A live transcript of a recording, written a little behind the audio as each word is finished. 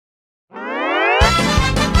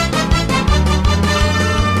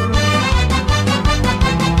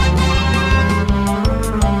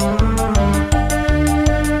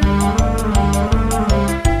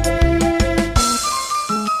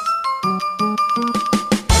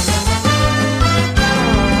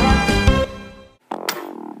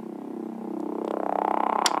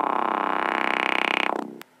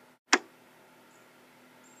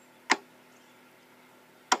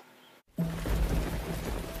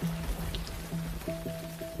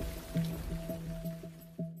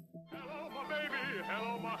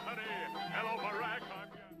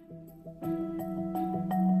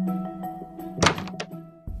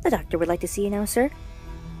The doctor would like to see you now, sir.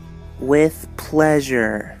 With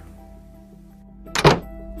pleasure.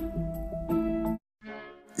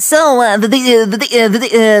 So, the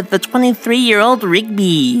 23-year-old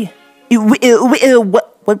Rigby.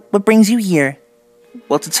 What brings you here?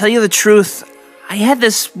 Well, to tell you the truth, I had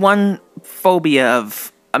this one phobia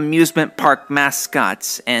of amusement park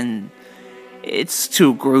mascots, and it's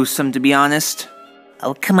too gruesome, to be honest.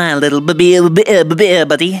 Oh, come on, little buddy.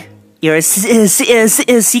 Your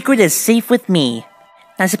secret is safe with me.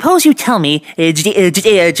 Now, suppose you tell me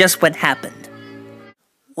just what happened.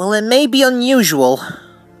 Well, it may be unusual,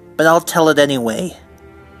 but I'll tell it anyway.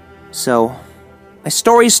 So, my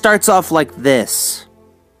story starts off like this.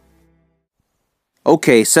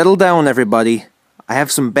 Okay, settle down, everybody. I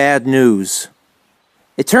have some bad news.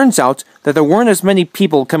 It turns out that there weren't as many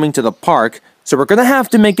people coming to the park, so we're gonna have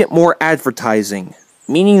to make it more advertising.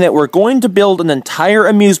 Meaning that we're going to build an entire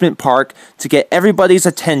amusement park to get everybody's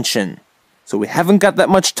attention. So we haven't got that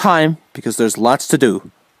much time, because there's lots to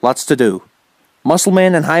do. Lots to do.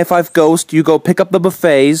 Muscleman and High Five Ghost, you go pick up the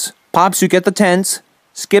buffets. Pops, you get the tents.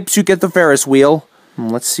 Skips, you get the Ferris wheel.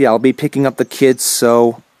 Let's see, I'll be picking up the kids,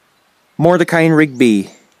 so... Mordecai and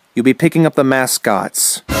Rigby, you'll be picking up the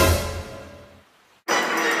mascots.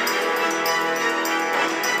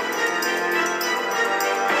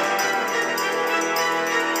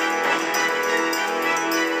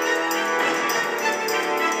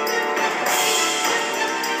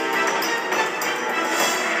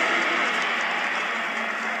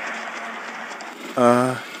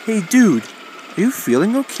 Hey dude, are you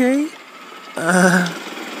feeling okay?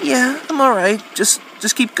 Yeah, I'm alright. Just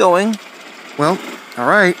keep going. Well,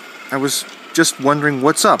 alright. I was just wondering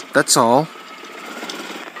what's up, that's all.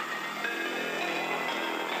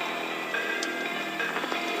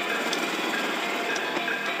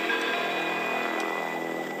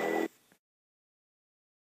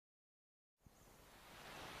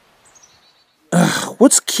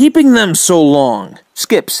 What's keeping them so long?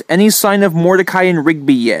 Skips, any sign of Mordecai and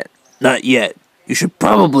Rigby yet? Not yet. You should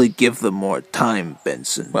probably give them more time,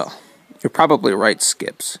 Benson. Well, you're probably right,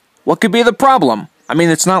 Skips. What could be the problem? I mean,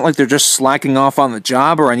 it's not like they're just slacking off on the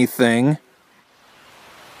job or anything.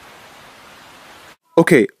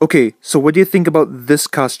 Okay, so what do you think about this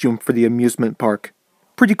costume for the amusement park?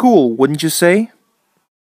 Pretty cool, wouldn't you say?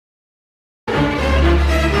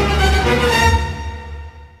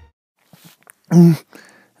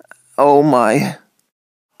 Oh my.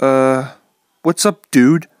 What's up,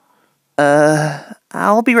 dude?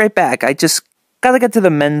 I'll be right back. I just gotta get to the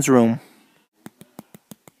men's room.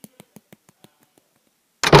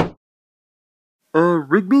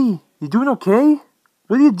 Rigby, you doing okay?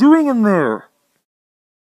 What are you doing in there?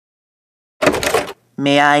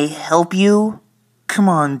 May I help you? Come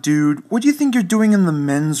on, dude. What do you think you're doing in the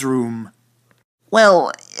men's room?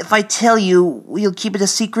 Well, if I tell you, will you keep it a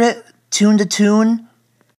secret? Tune to tune?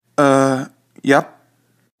 Yep.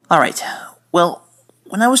 Alright, well,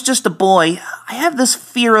 when I was just a boy, I had this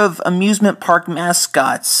fear of amusement park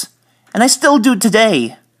mascots. And I still do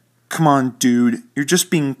today. Come on, dude. You're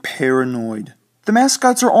just being paranoid. The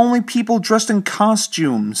mascots are only people dressed in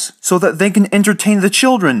costumes, so that they can entertain the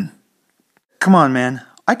children. Come on, man.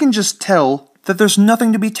 I can just tell that there's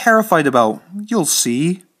nothing to be terrified about. You'll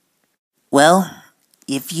see. Well,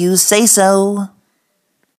 if you say so.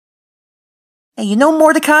 Hey, you know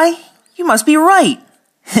Mordecai? You must be right.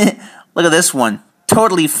 Look at this one.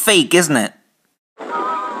 Totally fake, isn't it?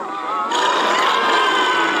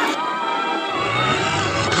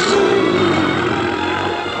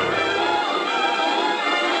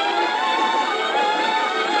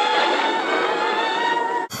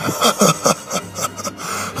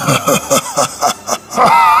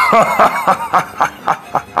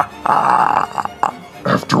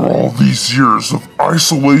 After all these years of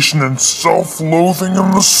isolation and self-loathing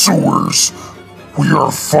in the sewers, we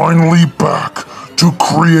are finally back to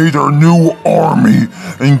create our new army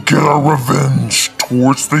and get our revenge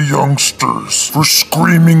towards the youngsters for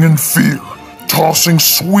screaming in fear, tossing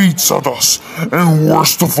sweets at us, and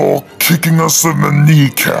worst of all, kicking us in the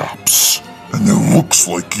kneecaps. And it looks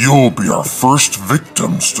like you'll be our first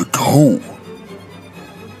victims to go.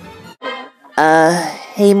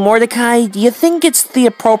 Hey Mordecai, do you think it's the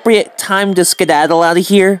appropriate time to skedaddle out of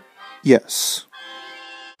here? Yes.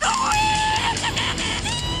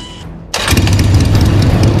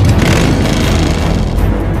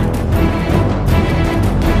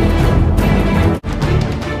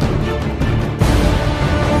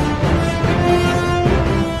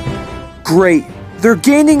 Great, they're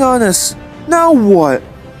gaining on us. Now what?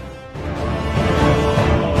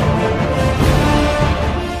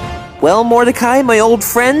 Well, Mordecai, my old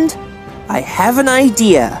friend, I have an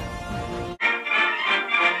idea.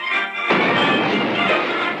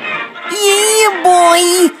 Yeah,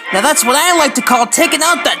 boy! Now that's what I like to call taking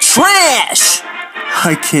out the trash!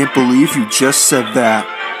 I can't believe you just said that.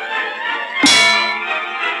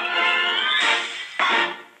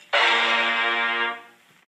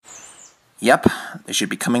 Yep, they should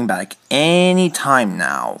be coming back any time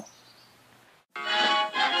now. You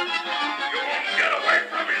won't get away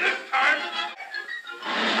from me this time.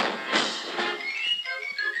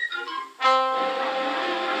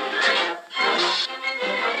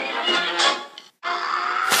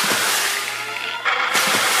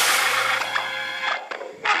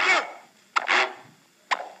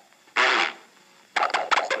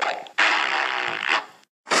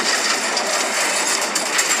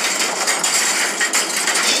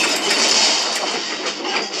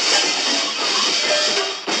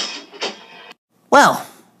 Well,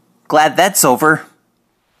 glad that's over.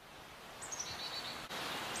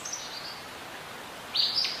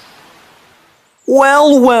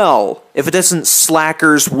 Well, if it isn't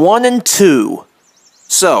Slackers 1 and 2.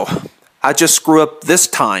 So, I just screw up this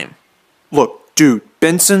time. Look, dude,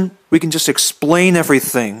 Benson, we can just explain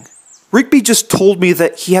everything. Rigby just told me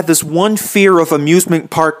that he had this one fear of amusement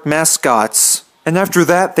park mascots, and after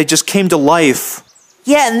that, they just came to life.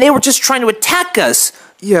 Yeah, and they were just trying to attack us.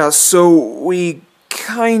 Yeah, so we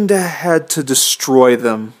kinda had to destroy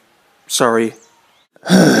them. Sorry.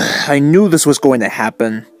 I knew this was going to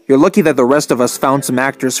happen. You're lucky that the rest of us found some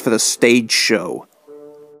actors for the stage show.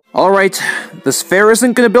 Alright, this fair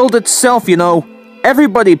isn't gonna build itself, you know.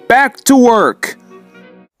 Everybody back to work!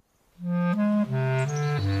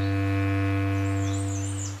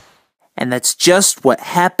 And that's just what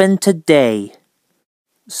happened today.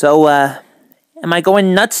 So, am I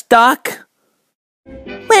going nuts, Doc?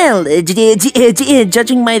 Well,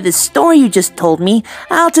 judging by the story you just told me,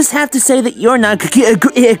 I'll just have to say that you're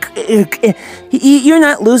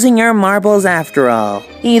not losing your marbles after all.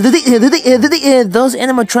 Those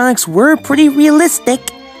animatronics were pretty realistic.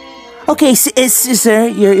 Okay, sir,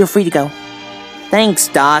 you're free to go. Thanks,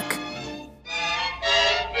 Doc.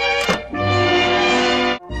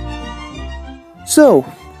 So,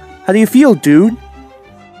 how do you feel, dude?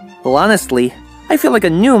 Well, honestly, I feel like a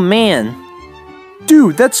new man.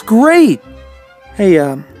 Dude, that's great! Hey,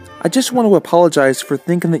 I just want to apologize for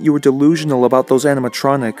thinking that you were delusional about those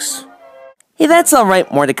animatronics. Hey, that's alright,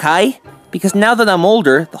 Mordecai. Because now that I'm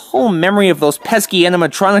older, the whole memory of those pesky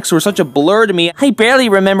animatronics were such a blur to me, I barely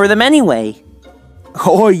remember them anyway.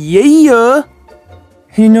 Oh, yeah!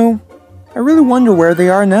 You know, I really wonder where they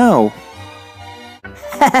are now.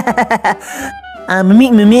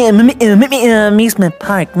 Amusement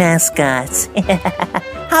park mascots.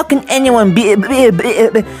 How can anyone be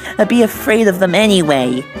afraid of them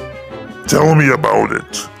anyway? Tell me about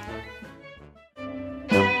it.